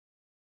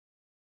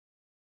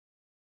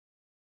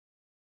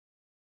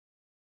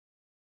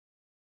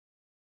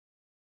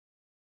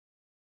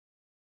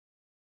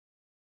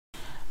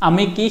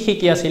আমি কি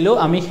শিকি আছিলো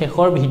আমি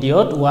শেষৰ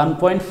ভিডিঅত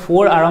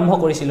 1.4 আৰম্ভ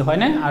কৰিছিলো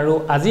হয়নে আৰু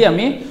আজি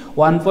আমি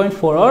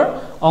 1.4 ৰ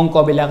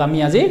অংকবিলাক আমি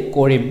আজি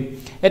কৰিম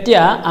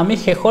এতিয়া আমি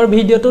শেষৰ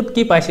ভিডিঅটোত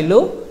কি পাইছিলো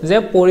যে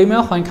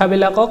পৰিমেয়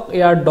সংখ্যাবিলাকক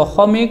ইয়াৰ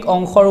দশমিক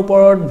অংশৰ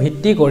ওপৰত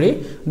ভিত্তি কৰি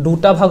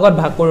দুটা ভাগত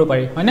ভাগ কৰিব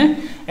পাৰি হয়নে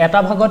এটা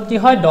ভাগত কি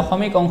হয়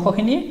দশমিক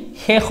অংশখিনি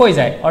শেষ হৈ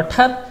যায়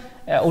অৰ্থাৎ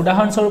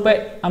উদাহৰণ স্বৰূপে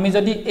আমি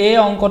যদি এই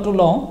অংকটো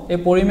লওঁ এই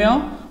পৰিমেয়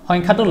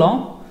সংখ্যাটো লওঁ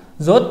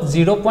যত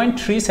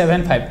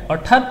 0.375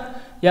 অৰ্থাৎ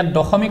ইয়াত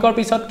দশমিকৰ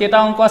পিছত কেটা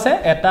অংক আছে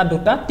এটা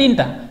দুটা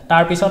তিনটা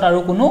তাৰ পিছত আৰু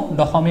কোনো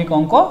দশমিক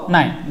অংক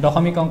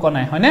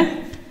নাই হয়নে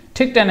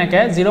ঠিক তেনেকে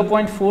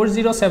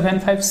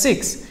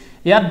 0.40756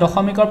 ইয়াত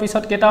দশমিকৰ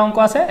পিছত কেটা অংক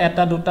আছে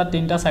এটা দুটা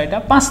তিনটা চাৰিটা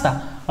পাঁচটা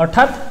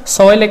অৰ্থাৎ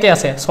 6 লৈকে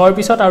আছে 6 ৰ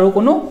পিছত আৰু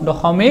কোনো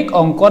দশমিক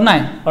অংক নাই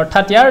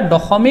অৰ্থাৎ ইয়াৰ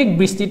দশমিক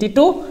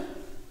বিস্তৃতিটো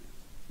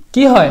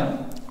কি হয়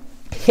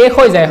শেষ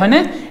হৈ যায় হয়নে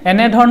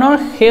এনে ধৰণৰ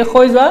শেষ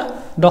হৈ যোৱা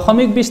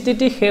দশমিক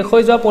বিস্তৃতি শেষ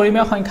হৈ যোৱা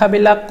পৰিমেয়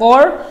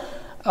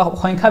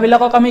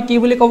সংখ্যাবিলাকক আমি কি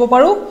বুলি ক'ব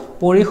পাৰো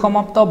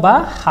পৰিসমাপ্ত বা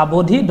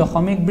সাৱধি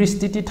দশমিক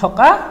বিস্তৃতি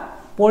থকা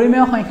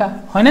পৰিমেয় সংখ্যা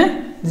হয়নে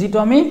যেটো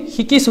আমি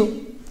শিকিছো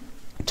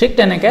ঠিক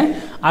তেনেকে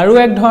আৰু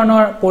এক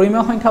ধৰণৰ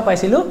পৰিমেয় সংখ্যা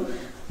পাইছিলো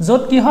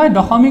যত কি হয়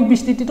দশমিক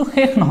বিস্তৃতিটো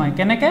শেষ নহয়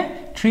কেনেকে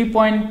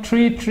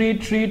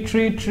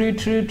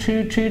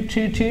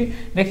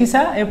 3.333333333 দেখিছা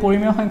এই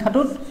পৰিমেয়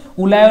সংখ্যাটোত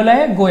উলাই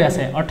গৈ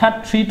আছে অৰ্থাৎ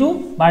 3 টো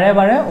বাৰে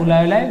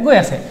উলাই গৈ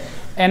আছে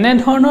এনে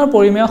ধৰণৰ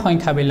পৰিমেয়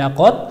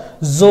সংখ্যাবিলাকত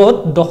যত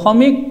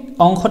দশমিক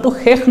অংশটো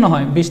শেষ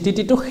নহয়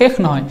বিস্তৃতিটো শেষ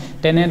নহয়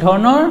তেনে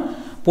ধৰণৰ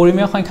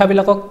পৰিমেয়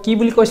সংখ্যাবিলাকক কি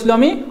বুলি কৈছিলো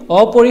আমি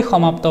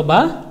অপৰিসমাপ্ত বা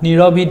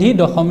নিৰবিধি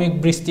দশমিক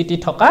বিস্তৃতি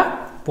থকা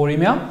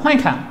পৰিমেয়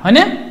সংখ্যা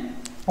হয়নে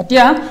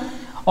এতিয়া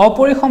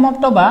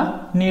অপৰিসমাপ্ত বা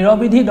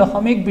নিৰবিধি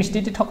দশমিক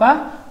বিস্তৃতি থকা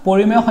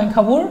পৰিমেয়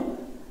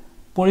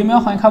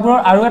সংখ্যাবোৰৰ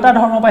আৰু এটা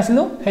ধৰ্ম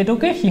পাইছিলো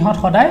হেতুকে হিহত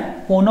সদায়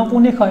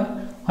পৌনপুনিক হয়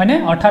হয়নে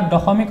অৰ্থাৎ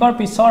দশমিকৰ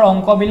পিছৰ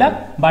অংকবিলাক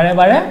বাৰে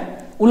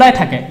উলাই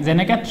থাকে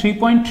যেনেকে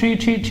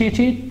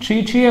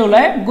 3.333333 এ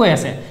উলাই গৈ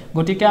আছে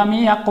গতিকে আমি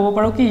ইয়াক ক'ব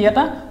পাৰো কি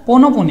এটা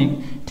পৌনপুনিক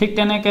ঠিক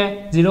তেনেকে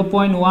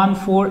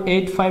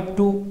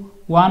 0.14852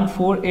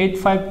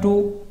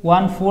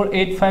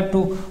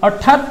 14852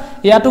 অৰ্থাৎ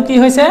ইয়াটো কি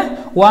হৈছে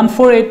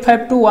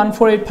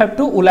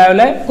 14852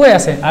 উলাই গৈ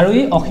আছে আৰু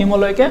ই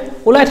অসীমলৈকে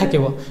উলাই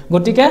থাকিব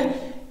গতিকে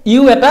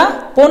ইউ এটা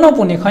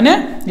পৌনপুনিক হয়নে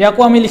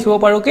ইয়াকো আমি লিখিব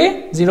পাৰো কি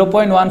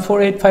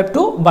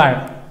 0.14852 বাৰ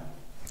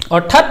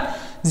অৰ্থাৎ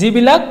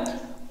যিবিলাক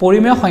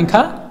পৰিমেয়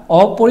সংখ্যা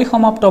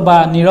অপৰিসমাপ্ত বা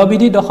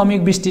নিৰবিধি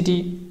দশমিক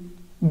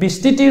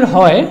বিস্তৃতিৰ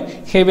হয়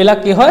সেইবিলাক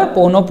কি হয়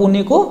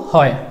পৌনপুনিকো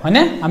হয়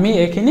হয়নে আমি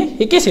এইখিনি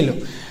শিকিছিলো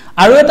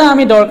আৰু এটা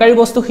আমি দৰকাৰী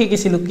বস্তু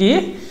শিকিছিলো কি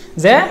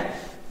যে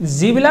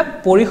যিবিলাক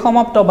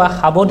পৰিসমাপ্ত বা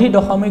সাৱধি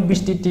দশমিক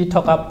বিস্তৃতি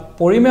থকা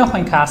পৰিমেয়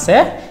সংখ্যা আছে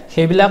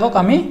সেইবিলাকক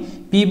আমি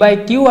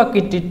p/q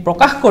আকৃতিত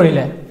প্ৰকাশ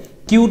কৰিলে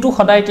q টো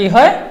সদায় কি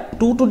হয়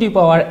 2 to the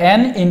power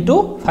n into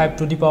 5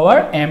 to the power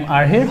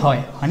mr hero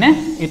হয় হয়নে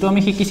এটো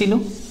আমি শিকিছিলো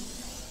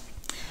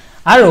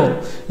আৰু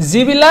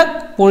যিবিলাক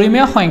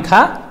পৰিমেয়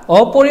সংখ্যা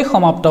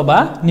অপৰিসমাপ্ত বা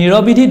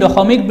নিৰবিধি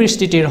দশমিক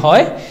বিস্তৃতিৰ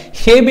হয়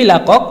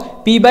সেইবিলাকক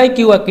p/q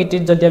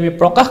আকৃতিত যদি আমি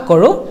প্ৰকাশ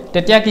কৰো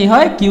তেতিয়া কি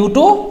হয় q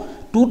টো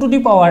 2 to the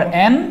power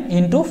n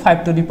into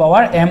 5 to the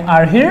power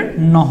mr hero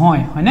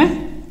নহয় হয়নে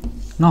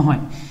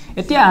নহয়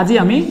এতিয়া আজি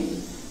আমি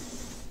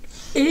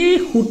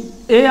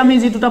এই আমি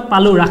যেটা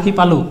পালো ৰাখি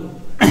পালো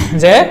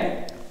যে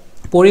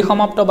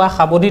পৰিসমাপ্ত বা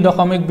সাৱধি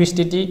দশমিক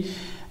বিস্তৃতি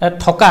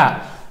থকা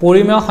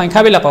পৰিমেয়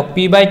সংখ্যাবিলাকক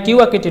p/q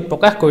আকৃতিত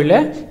প্ৰকাশ কৰিলে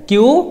q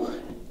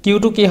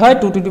টো কি হয়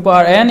 2 to the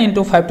power n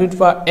into 5 to the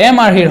power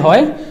mr hero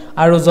হয়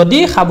আৰু যদি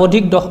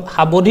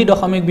সাৱধি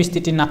দশমিক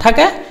বিস্তৃতি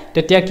নাথাকে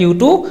তেতিয়া q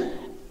টো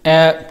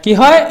কি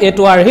হয় a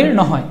to r হিৰ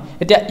নহয়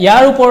এতিয়া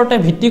ইয়াৰ ওপৰতে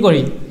ভিত্তি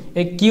কৰি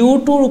এই q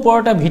টোৰ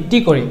ওপৰতে ভিত্তি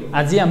কৰি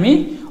আজি আমি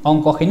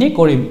অংকখিনি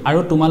কৰিম আৰু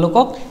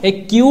তোমালোকক এই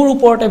q ৰ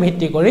ওপৰতে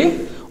ভিত্তি কৰি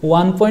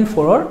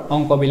 1.4 ৰ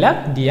অংকবিলাক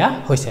দিয়া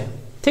হৈছে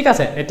ঠিক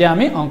আছে এতিয়া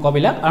আমি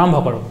অংকবিলাক আৰম্ভ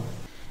কৰো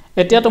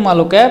এতিয়া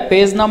তোমালোকে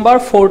পেজ নাম্বাৰ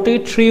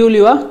 43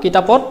 উলিওৱা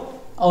কিতাপত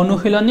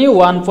অনুশীলনী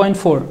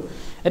 1.4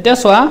 এতিয়া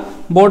চোৱা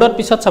বৰ্ডত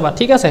পিছত চাবা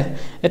ঠিক আছে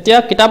এতিয়া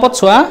কিতাপত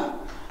চোৱা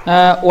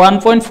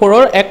 1.4 ৰ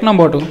 1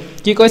 নম্বৰটো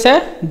কি কৈছে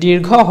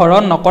দীৰ্ঘ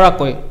হৰণ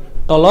নকৰাকৈ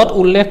তলত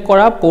উল্লেখ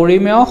কৰা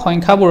পৰিমেয়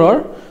সংখ্যাবোৰৰ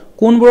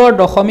কোনবোৰৰ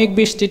দশমিক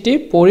বিস্তৃতি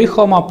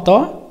পৰিসমাপ্ত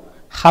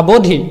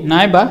সাৱধি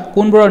নাইবা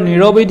কোনবোৰৰ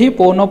নিৰবিধি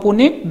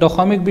পৌনপুনিক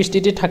দশমিক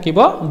বিস্তৃতি থাকিব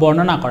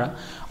বৰ্ণনা কৰা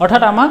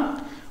অৰ্থাৎ আমাক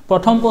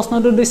প্ৰথম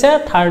প্ৰশ্নটো দিছে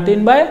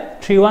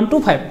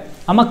 13/3125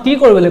 আমাক কি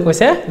কৰিবলৈ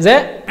কৈছে যে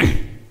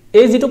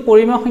এই যেটো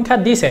পৰিমেয় সংখ্যা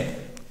দিছে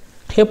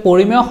সেই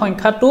পৰিমেয়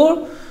সংখ্যাটোৰ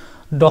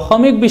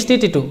দশমিক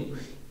বিস্তৃতিটো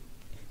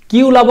কি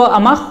ওলাব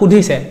আমাক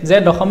সুধিছে যে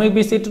দশমিক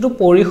বিস্তৃতিটো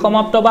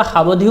পৰিসমাপ্ত বা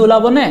সাৱধি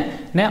ওলাব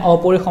নে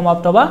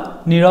অপৰিসমাপ্ত বা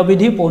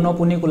নিৰবিধি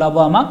পৌনপুনিক ওলাব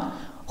আমাক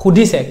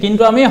সুধিছে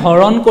কিন্তু আমি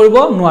হৰণ কৰিব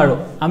নোৱাৰো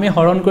আমি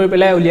হৰণ কৰি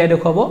পেলাই উলিয়াই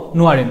দেখুৱাব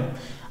নোৱাৰিম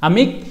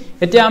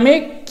আমি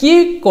কি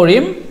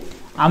কৰিম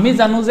আমি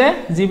জানো যে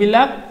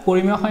যিবিলাক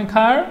পৰিমেয়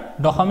সংখ্যাৰ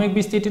দশমিক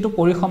বিস্তৃতিটো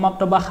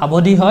পৰিসমাপ্ত বা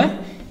সাৱধি হয়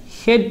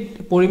সেই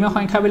পৰিমেয়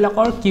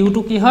সংখ্যাবিলাকৰ q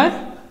টো কি হয়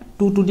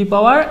 2 to the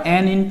power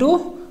n into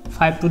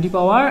 5 to the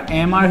power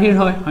mr hero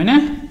হয় হয়নে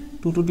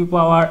 2 to the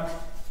power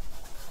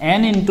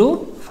n into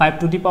 5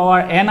 to the power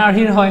n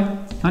আৰহিৰ হয়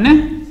হয়নে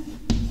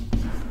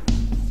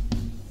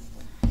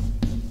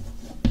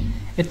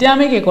এতিয়া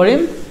আমি কি কৰিম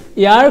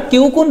ইয়াৰ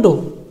কিউ কোনটো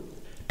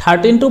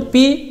 13 to p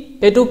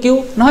এটো কিউ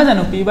নহয়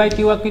জানো p by q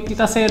আকৃতিত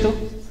আছে এটো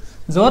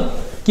যত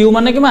কিউ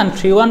মানে কিমান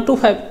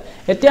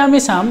 3125 এতিয়া আমি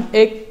চাম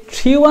এক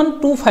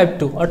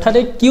 31252 অৰ্থাৎ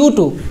এই কিউ2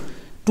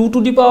 2 to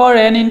the power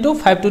n into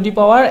 5 to the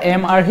power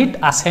m আৰহিত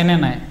আছে নে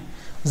নাই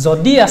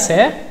যদি আছে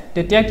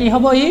তেতিয়া কি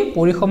হ'ব ই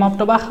পৰিসমাপ্ত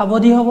বা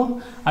সাবধি হ'ব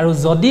আৰু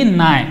যদি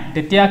নাই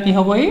তেতিয়া কি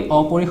হ'ব ই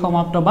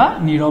অপৰিসমাপ্ত বা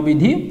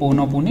নিৰবিধি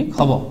পৌনপুনিক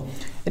হ'ব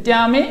এতিয়া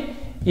আমি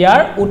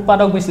ইয়াৰ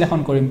উৎপাদক বিশ্লেষণ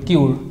কৰিম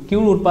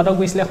কিউৰ উৎপাদক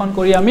বিশ্লেষণ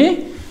কৰি আমি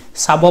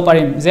চাব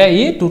পাৰিম যে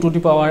ই 2 to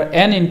the power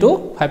n into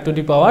 5 to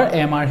the power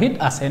m আৰহিত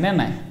আছে নে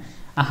নাই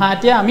আহা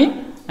এতিয়া আমি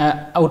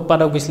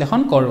উৎপাদক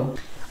বিশ্লেষণ কৰো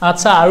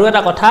আচ্ছা আৰু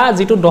এটা কথা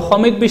যেটো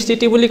দশমিক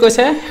বিস্তৃতি বুলি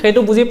কৈছে সেইটো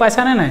বুজি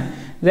পাইছা নে নাই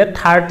যে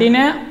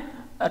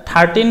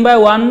 13 by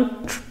 1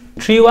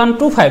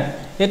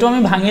 3125 এটো আমি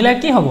ভাঙিলে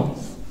কি হ'ব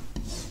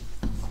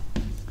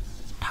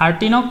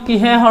 13 ক কি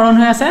হে হৰণ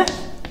হৈ আছে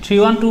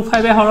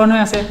 3125 এ হৰণ হৈ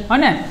আছে হয়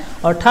না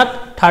অৰ্থাৎ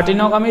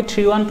 13 ক আমি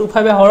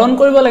 3125 এ হৰণ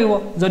কৰিব লাগিব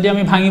যদি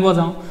আমি ভাঙিব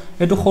যাওঁ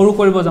এটো সৰু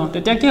কৰিব যাওঁ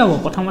তেতিয়া কি হ'ব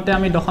প্ৰথমতে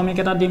আমি দশমিক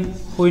এটা দিম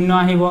শূন্য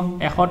আহিব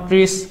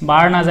 130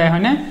 বাৰ না যায়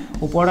হয় না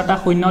ওপৰত এটা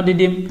শূন্য দি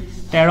দিম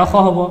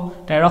 1300 হ'ব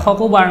 1300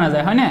 কো বাৰ না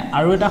যায় হয় না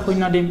আৰু এটা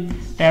শূন্য দিম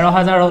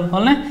 13000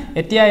 হ'ল না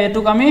এতিয়া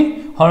এটোক আমি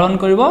হৰণ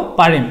কৰিব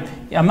পাৰিম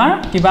আমাৰ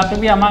কিবা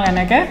কিবি আমাক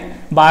এনেকে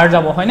বাৰ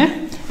যাব হয় না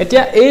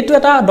এতিয়া এইটো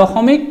এটা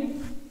দশমিক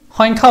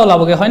সংখ্যা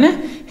ওলাবগে হয় না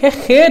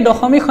হে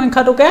দশমিক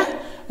সংখ্যাটোকে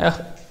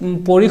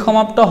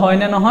পৰিসমাপ্ত হয়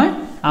নে নহয়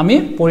আমি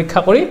পৰীক্ষা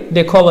কৰি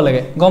দেখুৱাব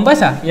লাগে গম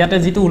পাইছা ইয়াতে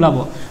যেটো ওলাব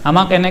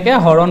আমাক এনেকে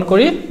হৰণ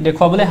কৰি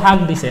দেখুৱাবলৈ হাক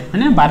দিছে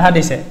মানে বাধা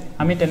দিছে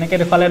আমি তেনেকে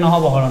দেখালে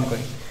নহব হৰণ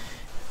কৰি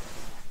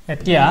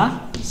এতিয়া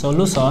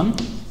সলিউশন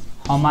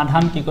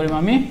সমাধান কি কৰিম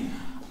আমি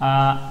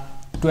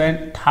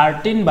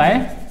 13 by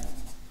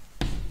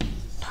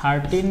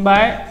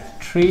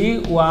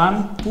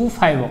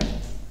 3125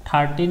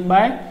 13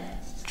 by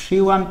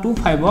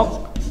 3125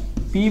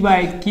 p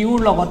by q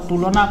লগত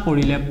তুলনা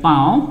কৰিলে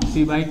পাও p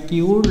by q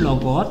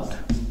লগত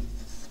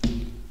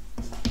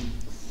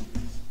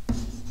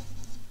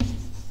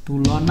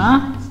তুলনা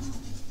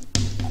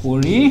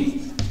কৰি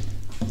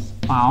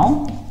পাও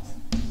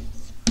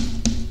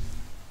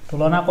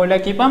তুলনা কৰিলে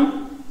কি পাম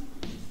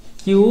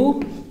q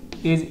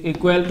is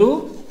equal to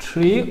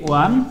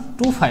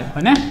 3125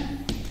 হয়নে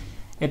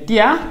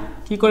এতিয়া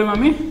কি কৰিম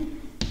আমি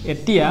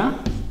এতিয়া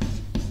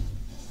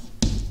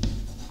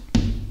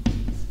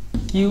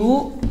q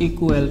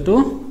equal to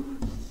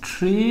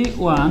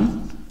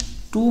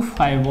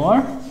 3125 or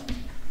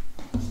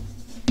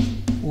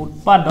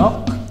উৎপাদক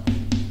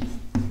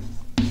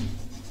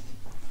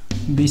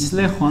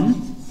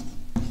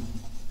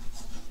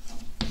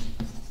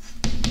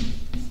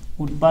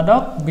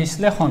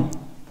বিশ্লেষণ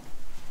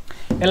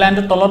এই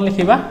লাইনটো তলত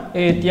লিখিবা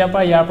এই এতিয়া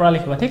পৰা ইয়াৰ পৰা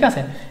লিখিবা ঠিক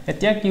আছে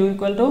এতিয়া q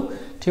equal to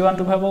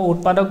 3125 or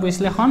উৎপাদক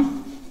বিশ্লেষণ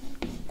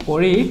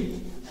কৰি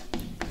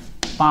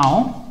পাও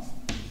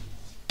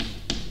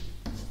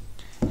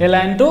এই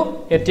লাইনটো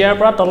এতিয়াৰ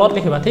পৰা তলত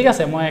লিখিবা ঠিক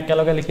আছে মই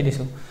একেলগে লিখি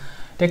দিছো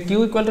তে q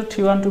equal to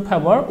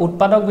 3125 or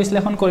উৎপাদক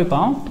বিশ্লেষণ কৰি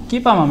পাও কি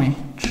পাম আমি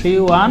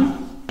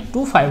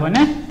 3125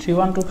 হয়নে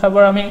 3125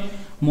 or আমি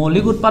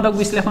মৌলিক উৎপাদক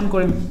বিশ্লেষণ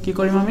কৰিম কি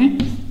কৰিম আমি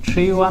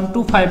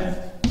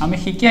 3125 আমি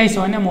শিকি আইছো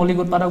হয়নে মৌলিক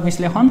উৎপাদক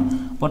বিশ্লেষণ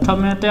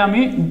প্ৰথমতে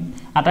আমি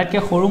আটাইতকৈ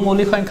সৰু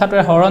মৌলিক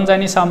সংখ্যাটোৰ হৰণ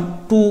জানি চাম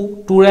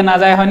 2 ৰে না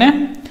যায় হয়নে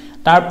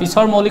তাৰ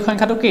পিছৰ মৌলিক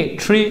সংখ্যাটো কি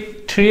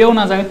 3 এও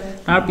না যায়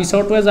তাৰ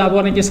পিছৰটোৱে যাব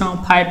নেকি চাও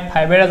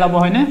 5 এৰে যাব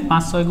হয়নে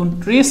 5 6 গুণ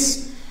 30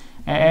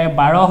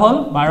 12 হল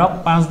 12 ক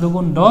 5 2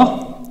 গুণ 10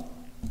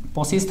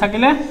 25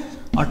 থাকিলে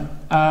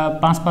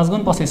 5 5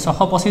 গুণ 25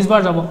 625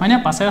 বাৰ যাব হয়নে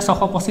 5 এৰে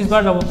 625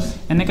 বাৰ যাব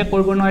এনেকে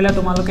কৰিব নোৱাৰিলে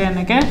তোমালোকে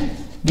এনেকে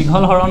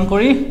দীঘল হৰণ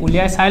কৰি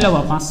উলিয়াই চাই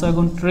লবা 5 6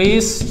 গুণ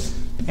 30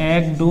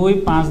 1 2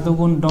 5 2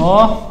 গুণ 10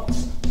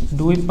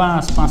 2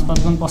 5 5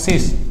 5 গুণ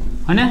 25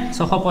 হয়নে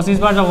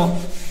 625 বাৰ যাব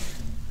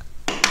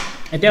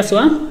এতিয়া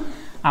চোৱা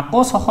আকৌ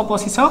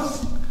 625 ক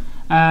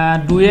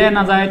 2 এ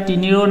না যায়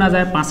 3 এও না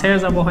যায় 5 এৰে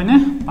যাব হয়নে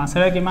 5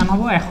 এৰে কিমান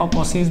হ'ব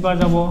 125 বাৰ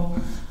যাব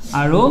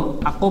আৰু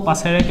আকৌ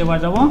 5 এৰে কেবাৰ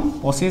যাব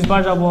 25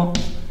 বাৰ যাব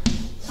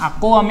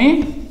আকৌ আমি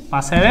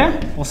 5 এৰে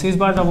 25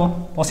 বাৰ যাব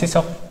 25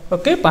 ক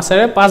ওকে 5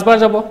 এৰে 5 বাৰ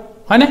যাব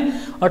হয়নে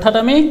অৰ্থাৎ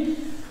আমি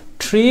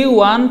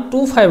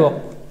 3125 ক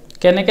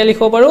কেনেকৈ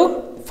লিখিব পাৰো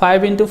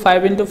 5 into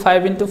 5 into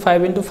 5 into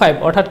 5 into 5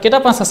 অৰ্থাৎ কেটা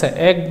 5 আছে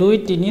 1 2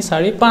 3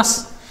 4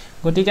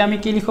 5 গতিকে আমি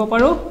কি লিখিব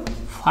পাৰো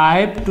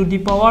 5 to the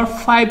power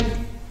 5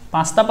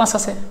 পাঁচটা 5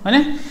 আছে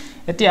হয়নে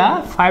এতিয়া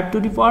 5 to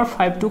the power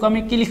 5 টোক আমি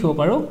কি লিখিব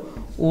পাৰো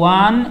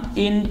 1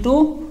 into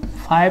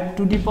 5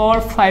 to the power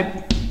 5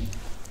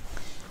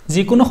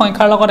 যিকোনো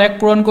সংখ্যাৰ লগত এক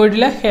পূৰণ কৰি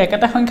দিলে হে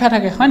একেটা সংখ্যা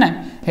থাকে হয় না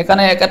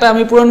হেকানে একেটা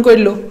আমি পূৰণ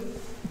কৰিলো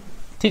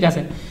ঠিক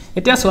আছে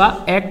এতিয়া সোয়া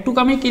 1 টোক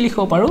আমি কি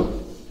লিখিব পাৰো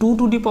 2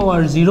 to the power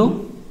 0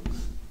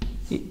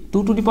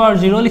 2 to the power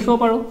 0 লিখিব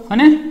পাৰো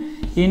হয়নে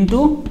into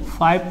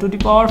 5 to the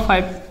power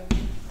 5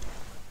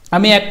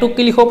 আমি 1 টোক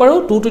কি লিখিব পাৰো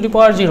 2 to the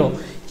power 0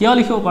 কিয়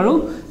লিখিব পাৰো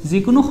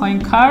যিকোনো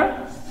সংখ্যাৰ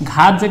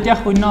ঘাত যেতিয়া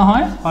শূন্য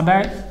হয়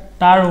সদায়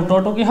তাৰ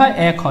উত্তৰটো কি হয়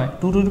 1 হয়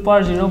 2 টু দি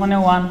পাৱাৰ 0 মানে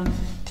 1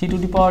 3 টু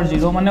দি পাৱাৰ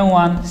 0 মানে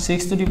 1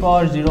 6 টু দি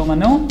পাৱাৰ 0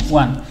 মানে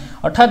 1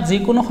 অৰ্থাৎ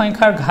যিকোনো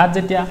সংখ্যাৰ ঘাত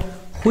যেতিয়া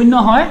শূন্য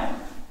হয়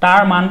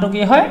তাৰ মানটো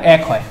কি হয়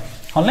 1 হয়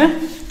হলে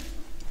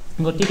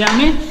গতিকে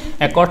আমি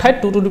 1 ৰ ঠাইত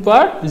 2 টু দি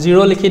পাৱাৰ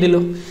 0 লিখি দিলো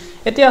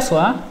এতিয়া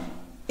চোৱা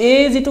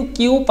এই যেটো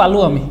কিউ পালো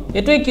আমি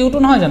এটোই কিউটো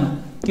নহয় জানো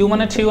কিউ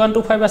মানে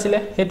 3125 আছিল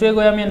হেতুৱে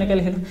গৈ আমি এনেকৈ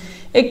লিখিলো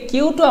এই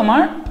কিউটো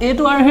আমাৰ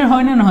এটো আৰ হেৰ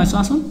হয় নে নহয়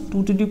চোৱাচোন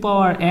 2 to the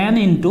power n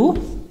into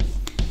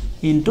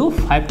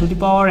 5 to the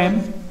power m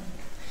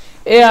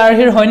A R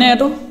হেৰ হয় নে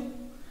এটো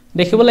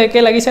দেখিবলৈ একে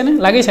লাগিছে নে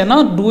লাগিছে ন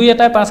 2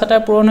 এটা 5 এটা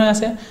পূৰণ হৈ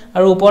আছে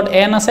আৰু ওপৰত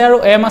n আছে আৰু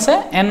m আছে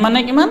n মানে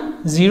কিমান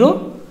 0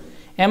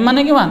 m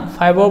মানে কিমান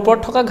 5 ৰ ওপৰত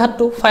থকা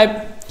ঘাতটো 5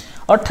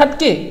 অৰ্থাৎ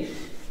কি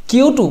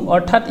কিউটো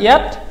অৰ্থাৎ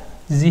ইয়াত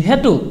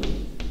যেহেতু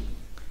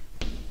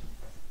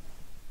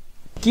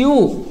q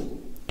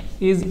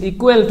is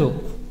equal to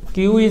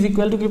কি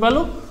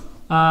পালো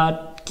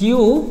q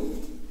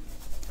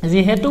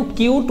যেহেতু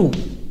q2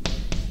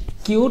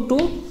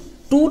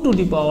 2 to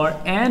the power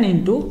n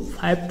into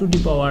 5 to the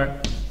power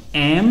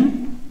m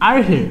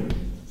are here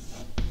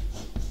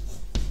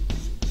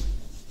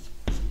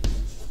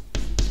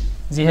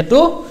যেহেতু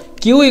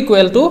q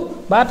equal to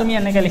বা তুমি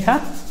এনেকৈ লিখা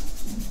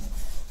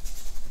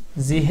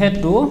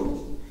যেহেতু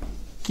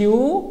q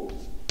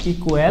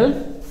equal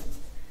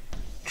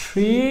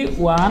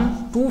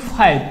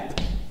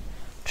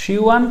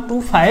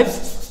 3125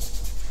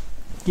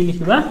 কি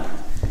লিখিবা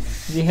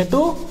যেহেতু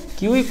q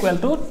equal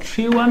to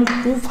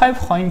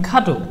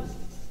 3125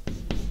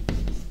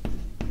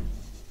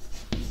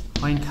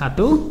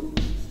 সংখ্যাটো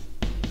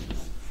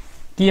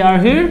কি are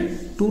here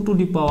 2 to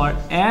the power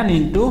n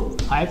into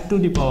 5 to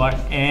the power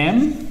m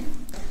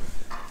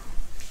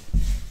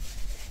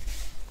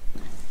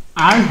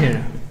are here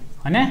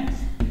হয়নে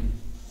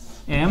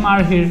m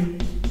are here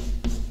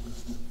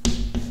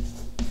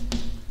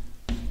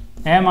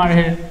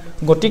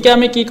গতিকে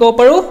আমি কি কব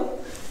পাৰো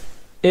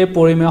এই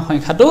পৰিমেয়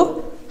সংখ্যাটো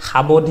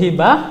সাবধি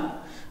বা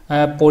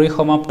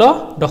পৰিসমাপ্ত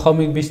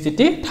দশমিক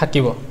বিস্তৃতি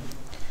থাকিব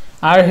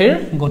আৰু হেৰ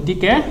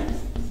গতিকে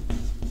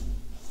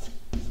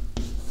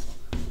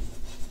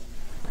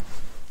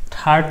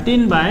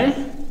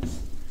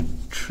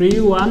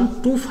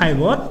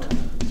 13/3125 ত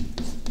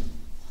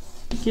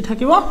কি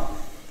থাকিব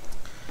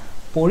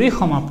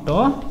পৰিসমাপ্ত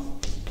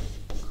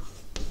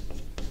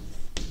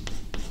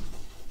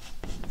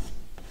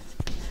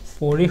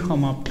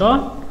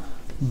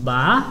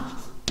বা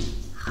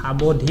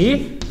সাবধি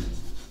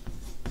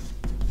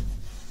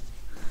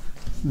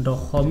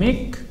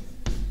দশমিক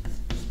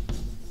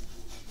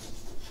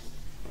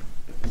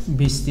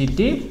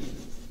বিস্তৃতি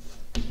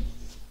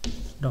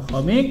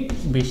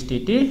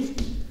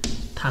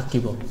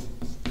থাকিব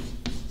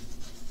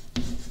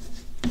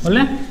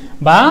হলে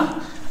বা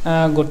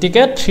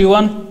গতিকে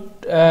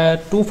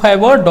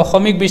 3125 ৰ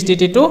দশমিক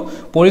বিস্তৃতিটো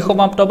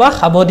পৰিসমাপ্ত বা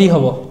সাবধি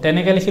হ'ব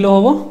তেনেকৈ লিখিলো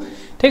হ'ব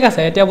ঠিক আছে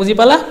এতিয়া বুজি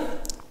পালা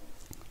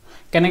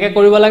কেনেকৈ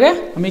কৰিব লাগে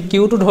আমি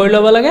কিউটো ধৰি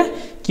ল'ব লাগে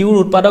কিউৰ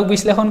উৎপাদক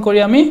বিশ্লেষণ কৰি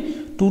আমি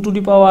 2 to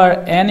the power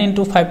n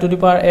into 5 to the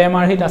power m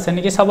R হিত আছে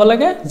নেকি চাব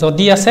লাগে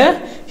যদি আছে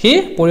হি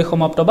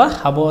পৰিসমাপ্ত বা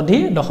সাবধি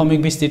দশমিক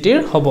বিস্তৃতিৰ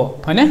হ'ব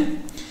হয়নে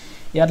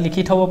ইয়াত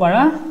লিখি থব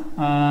পাৰা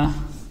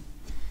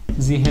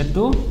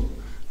যেহেতু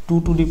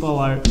 2 to the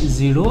power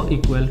 0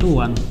 equal to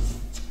 1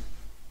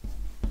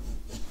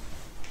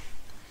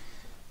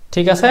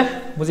 ঠিক আছে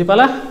বুজি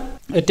পালা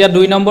এতিয়া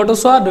 2 নম্বৰটো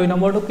চোৱা 2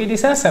 নম্বৰটো কি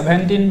দিছে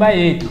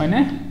 17/8 হয়নে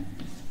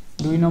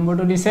 2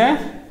 নম্বৰটো দিছে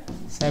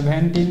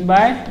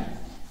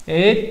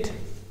 17/8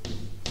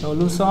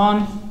 সলিউশন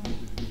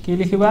কি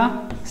লিখিবা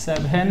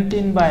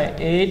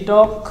 17/8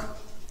 ক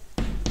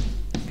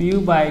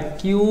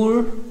p/q ৰ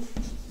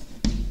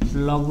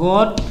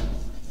লগত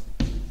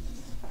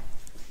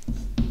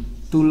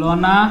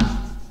তুলনা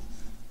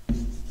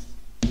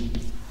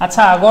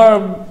আচ্ছা আগৰ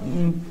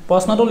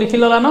প্ৰশ্নটো লিখি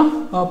ললা ন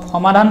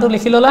সমাধানটো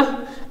লিখি ললা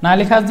না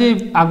লিখা যি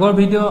আগৰ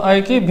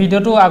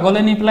ভিডিওটো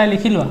আগলৈ নি প্লাই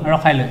লিখি লোৱা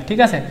ৰখাই লৈ ঠিক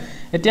আছে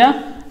এতিয়া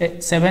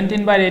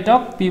 17/8 ক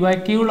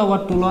p/q ৰ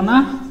লগত তুলনা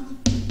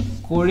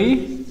কৰি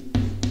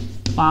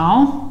পাও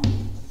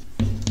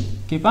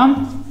কি পাম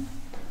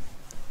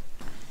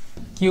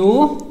q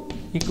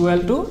equal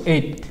to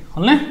 8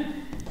 হলনে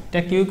এটা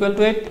q equal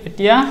to 8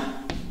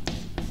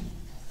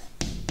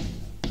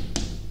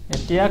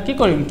 এতিয়া কি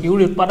কৰিম q ৰ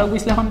উৎপাদক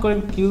বিশ্লেষণ কৰিম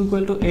q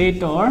equal to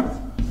 8 ৰ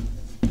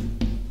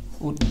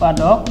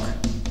উৎপাদক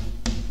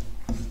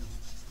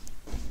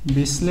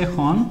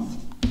বিশ্লেষণ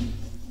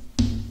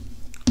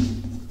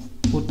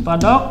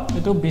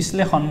এটো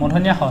বিশ্লেষণ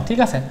মধনিয়া হ ঠিক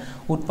আছে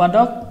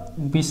উৎপাদক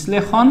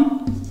বিশ্লেষণ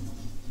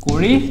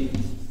কৰি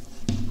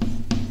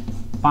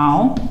পাও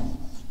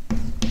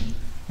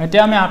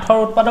এতিয়া আমি 8 ৰ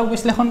উৎপাদক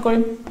বিশ্লেষণ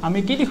কৰিম আমি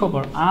কি লিখিব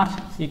পাৰো 8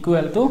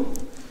 ইকুৱেল টু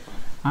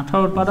 8 ৰ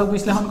উৎপাদক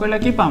বিশ্লেষণ কৰিলে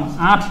কি পাম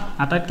 8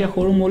 আটাইতকৈ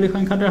সৰু মৌলিক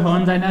সংখ্যাটোৰ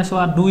হৰণ যায় না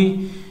সোৱা 2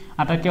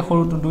 আটাইতকৈ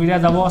সৰুটো 2 ৰে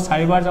যাব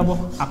 4 বাৰ যাব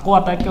আকৌ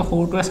আটাইতকৈ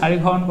সৰুটোৱে 4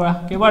 হৰণ কৰা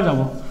কেইবাৰ যাব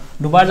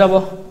দুবাৰ যাব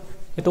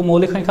এটো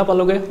মৌলিক সংখ্যা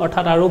পালোগে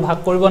অৰ্থাৎ আৰু ভাগ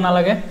কৰিব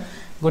নালাগে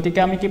গতিকে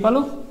আমি কি পালো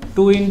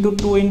 2 *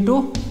 2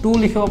 * 2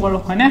 লিখিব পাৰো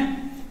হয়নে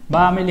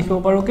বা আমি লিখিব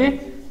পাৰো কি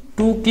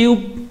 2 কিউব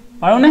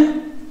পাৰোনে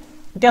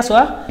এতিয়া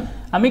চোৱা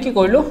আমি কি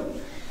কৰিলো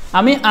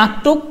আমি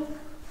 8ক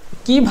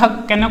কি ভাগ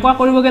কেনেকুৱা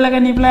কৰিবগে লাগে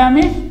নি প্লাই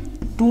আমি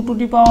 2 to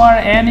the power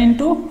n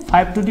into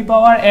 5 to the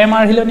power m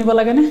আৰহিলে নিব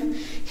লাগে নে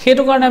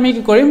হেতু কাৰণে আমি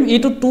কি কৰিম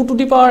ইটো 2 to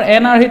the power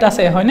n আৰহিত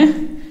আছে হয়নে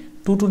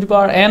 2 to the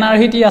power n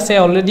আৰহিত আছে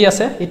অলৰেডি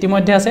আছে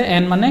ইতিমধ্যে আছে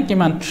n মানে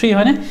কিমান 3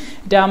 হয়নে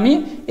এতিয়া আমি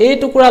এই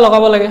টুকুৰা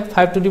লগাব লাগে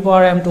 5 to the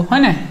power m টো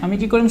হয়নে আমি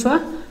কি কৰিম চোৱা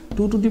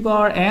 2 to the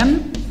power n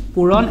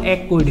পূৰণ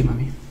 1 কৰি দিম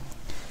আমি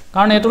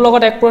কাৰণ এটো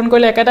লগত 1 পূৰণ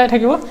কৰিলে একেটাই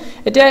থাকিব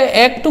এতিয়া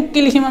 1 টুক কি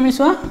লিখিম আমি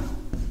চোৱা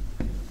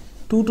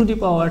 2 to the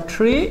power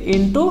 3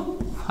 into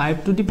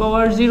 5 to the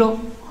power 0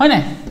 হয়নে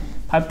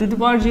 5 to the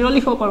power 0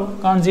 লিখিব পাৰো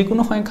কাৰণ যে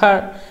কোনো সংখ্যাৰ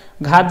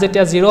ঘাত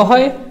যেতিয়া 0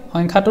 হয়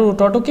সংখ্যাটোৰ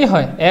উত্তৰটো কি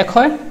হয় 1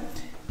 হয়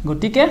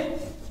গতিকে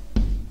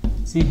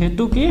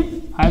যেহেতু কি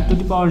 5 to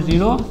the power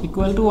 0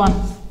 equal to 1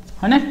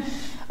 হয়নে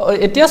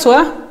এতিয়া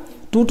চোৱা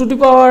 2 to the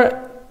power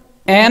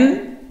n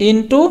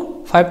into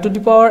 5 to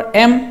the power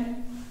m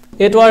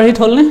এটো আৰহিত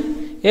হলনে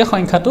এই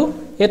সংখ্যাটো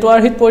এটো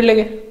আৰহিত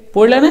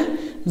পৰিলে নে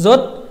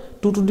যত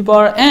 2 to the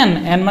power n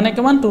মানে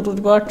কিমান 2 to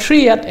the power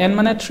 3 ইয়াত n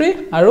মানে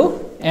 3 আৰু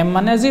m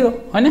মানে 0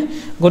 হয়নে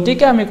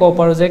গতিকে আমি কব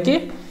পাৰো যে কি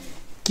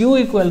q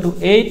equal to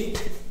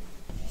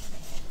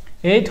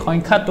 8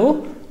 সংখ্যাটো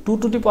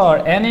 2 to the power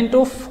n into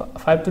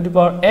 5 to the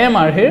power m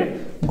আৰহিৰ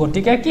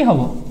গতিকে কি হ'ব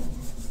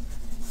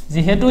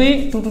যেহেতু ই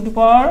 2 to the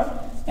power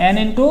n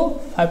into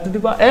 5 to the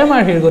power m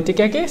আৰহিৰ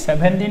গতিকে কি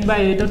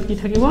 17/8 ত কি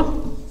থাকিব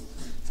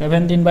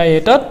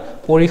 17/8 ত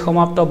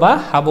পৰিসমাপ্ত বা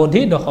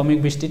হাবধি দশমিক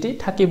বিস্তৃতি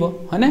থাকিব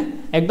হয়নে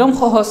একদম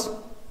সহজ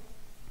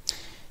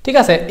ঠিক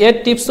আছে এই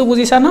টিপসটো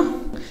বুজিছা না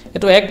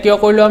এটো এক কিয়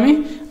কৰিলো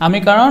আমি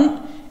কাৰণ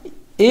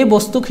এই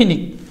বস্তুখিনি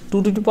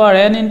 2 to the power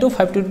n into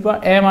 5 to the power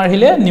m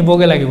আৰহিলে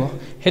নিবগে লাগিব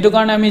হেতু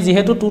কাৰণে আমি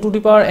যেহেতু 2 to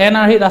the power n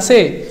আৰহিত আছে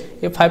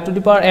এই 5 to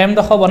the power m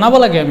দখ বনাব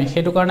লাগে আমি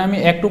হেতু কাৰণে আমি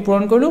 1 টো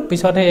পূৰণ কৰিলো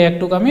পিছত এই 1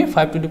 টোক আমি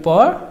 5 to the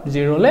power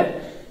 0 লে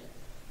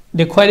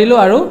দেখুৱাই দিলো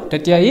আৰু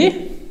তেতিয়া ই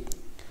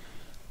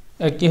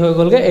কি হৈ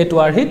গলগে এটো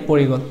আৰহিত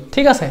পৰি গল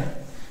ঠিক আছে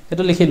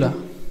এটো লিখি লোৱা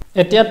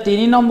এতিয়া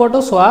 3 নম্বৰটো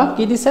সোৱা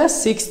কি দিছে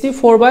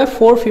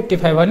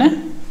 64/455 হয়নে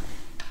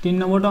 3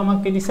 নম্বৰটো আমাক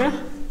কি দিছে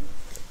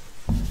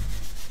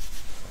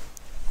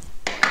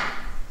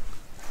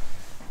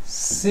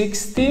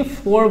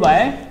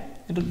 64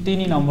 এটো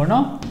 3 নম্বৰ ন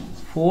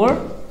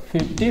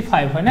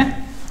 455 হয়নে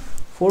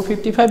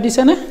 455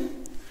 দিছে নে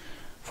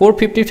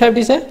 455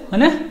 দিছে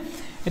হয়নে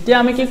এতিয়া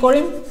আমি কি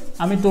কৰিম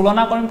আমি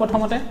তুলনা কৰিম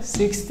প্ৰথমতে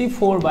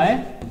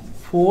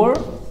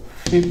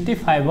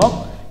 64/455 ক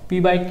p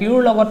by q ৰ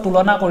লগত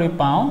তুলনা কৰি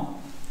পাও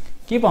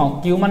কি পাও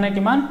q মানে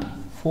কিমান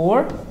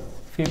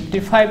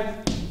 455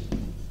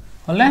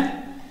 হলে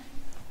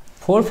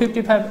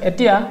 455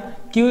 এতিয়া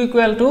q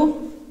equal to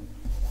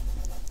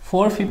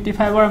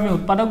 455 ৰ আমি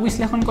উৎপাদক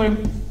বিশ্লেষণ কৰিম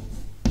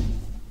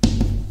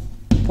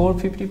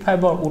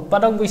 455 ৰ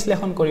উৎপাদক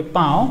বিশ্লেষণ কৰি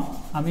পাও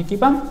আমি কি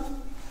পাম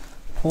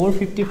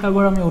 455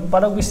 ৰ আমি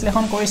উৎপাদক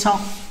বিশ্লেষণ কৰি চাও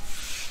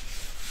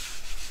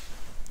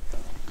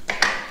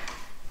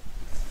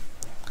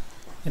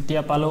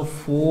এতিয়া পালো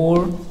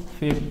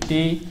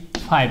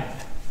 455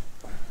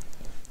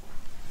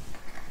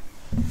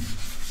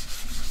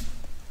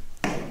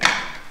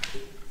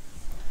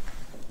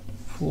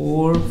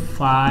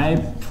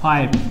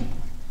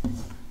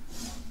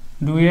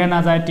 2 না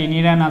যায়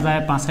 3 ৰে না যায়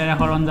 5 ৰে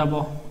হৰণ যাব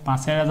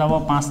 5 ৰে যাব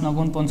 5 9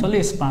 গুণ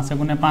 45 5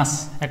 গুণে 5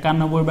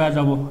 91 বাৰ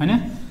যাব হয়নে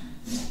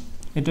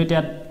এটো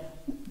এতিয়া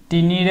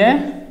 3 ৰে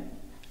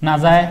না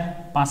যায়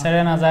 5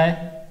 ৰে না যায়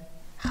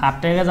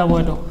 7 ৰে যাব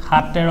এটো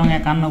 7 ৰে ৰং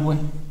 91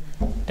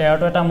 13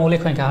 টো এটা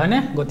মৌলিক সংখ্যা হয়নে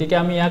গতিকে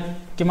আমি ইয়াক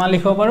কিমান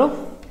লিখিব পাৰো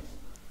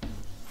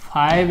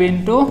 5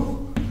 into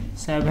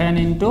 7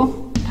 into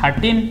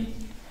 13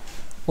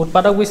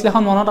 উৎপাদক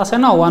বিশ্লেষণ মনত আছে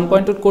ন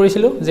 1.2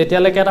 কৰিছিলো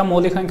যেতিয়ালৈকে এটা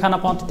মৌলিক সংখ্যা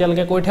নাপাও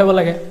তেতিয়ালৈকে কৰি থব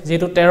লাগে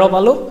যেটো 13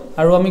 পালো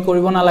আৰু আমি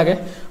কৰিব না লাগে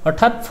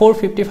অৰ্থাৎ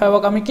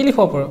 455 ক আমি কি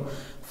লিখিব পাৰো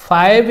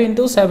 5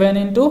 into 7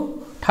 into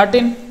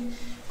 13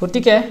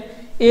 গতিকে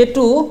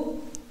এটো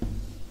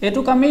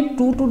আমি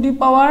 2 to the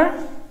power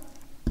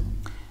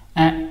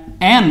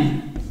n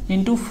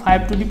into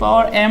 5 to the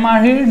power m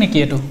আৰহিৰ নেকি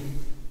এটো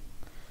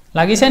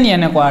লাগিছে নি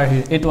এনে কোৱাৰ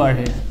এটো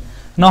আৰহিৰ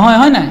নহয়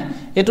হয় না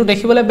এটো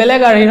দেখিবলে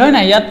বেলেগ আৰহিৰ হয়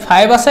না ইয়াত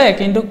 5 আছে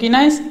কিন্তু কি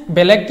নাই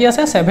বেলেগ কি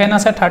আছে 7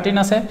 আছে 13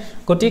 আছে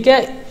গতিকে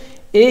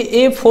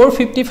এই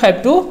 455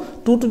 টো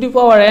 2 to the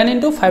power n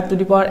into 5 to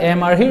the power m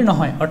আৰহিৰ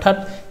নহয় অৰ্থাৎ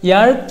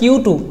ইয়াৰ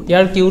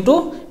q2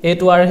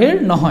 এটো আৰহিৰ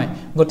নহয়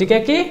গতিকে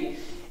কি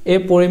এই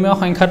পৰিমেয়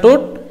সংখ্যাটোৰ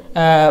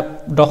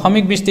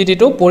দশমিক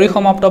বিস্তৃতিটো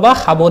পৰিসমাপ্ত বা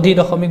হাবধি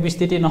দশমিক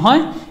বিস্তৃতি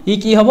নহয় ই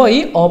কি হ'ব ই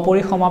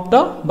অপৰিসমাপ্ত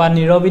বা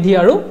নিৰবিধি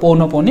আৰু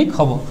পৌনপনিক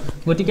হ'ব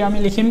গতিকে আমি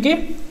লিখিম কি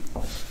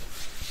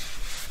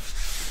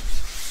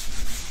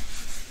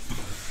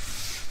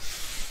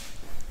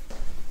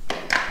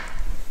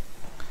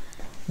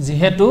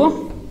যেহেতু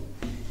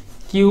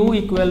q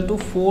equal to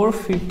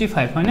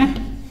 455 হয়নে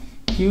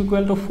q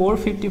equal to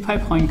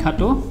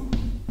 455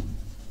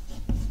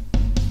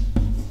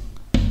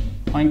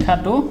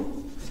 সংখ্যাটো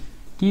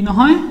কি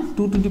নহয়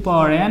 2 to the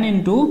power n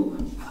into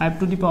 5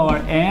 to the power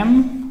m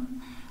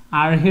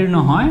আৰহিৰ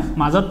নহয়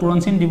মাজত পূৰণ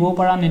চিন দিব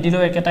পৰা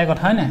নিদিলেও একেটাই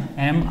কথা হয় না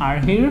এম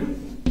আৰহিৰ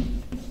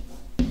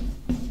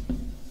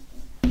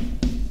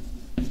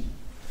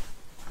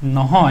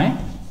নহয়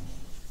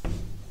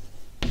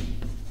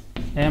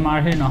এম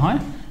আৰহিৰ নহয়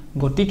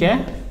গতিকে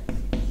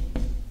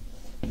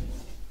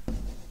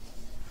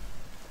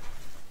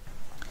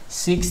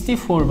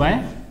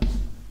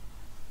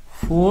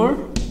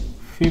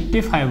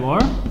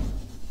 64/455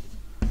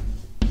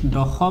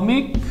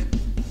 দশমিক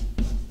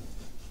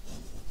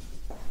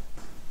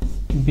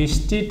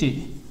বিস্তৃতি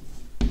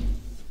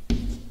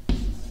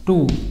 2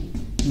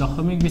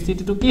 দশমিক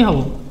বিস্তৃতি 2 কি হ'ব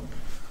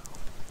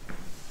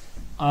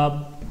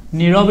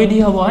নিৰবিধি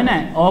হ'ব হয় না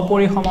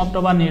অপৰিসমাপ্ত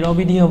বা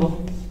নিৰবিধি হ'ব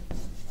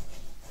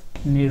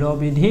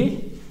নিৰবিধি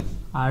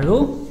আৰু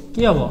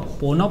কি হ'ব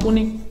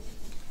পৌনপুনিক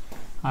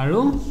আৰু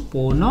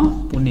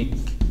পৌনপুনিক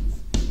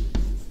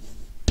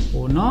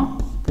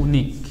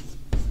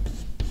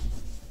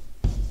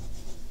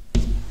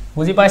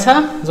বুজি পাইছা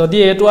যদি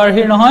এটো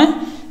আৰহিৰ নহয়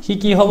কি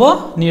কি হ'ব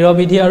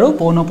নিৰবিধি আৰু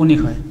পৌনপুনিক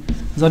হয়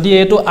যদি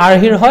এটো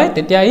আৰহিৰ হয়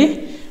তেতিয়া ই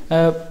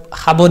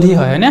সাবধি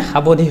হয় না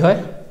সাবধি হয়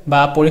বা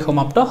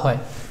পৰিসমাপ্ত হয়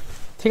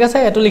ঠিক আছে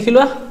এটো লিখি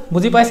লোৱা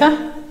বুজি পাইছা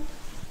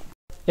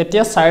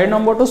এতিয়া 4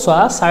 নম্বৰটো চোৱা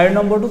 4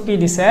 নম্বৰটো কি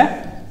দিছে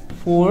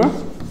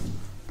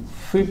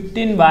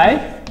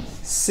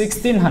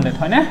 415/1600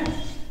 হয় না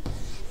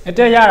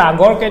এতিয়া ইয়াৰ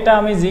আগৰ কেটা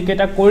আমি যি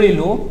কেটা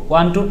কৰিলো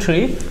 1 2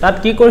 3 তাত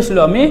কি কৰিছিলো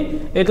আমি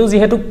এটো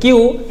যেহেতু কিউ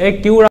এই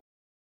কিউ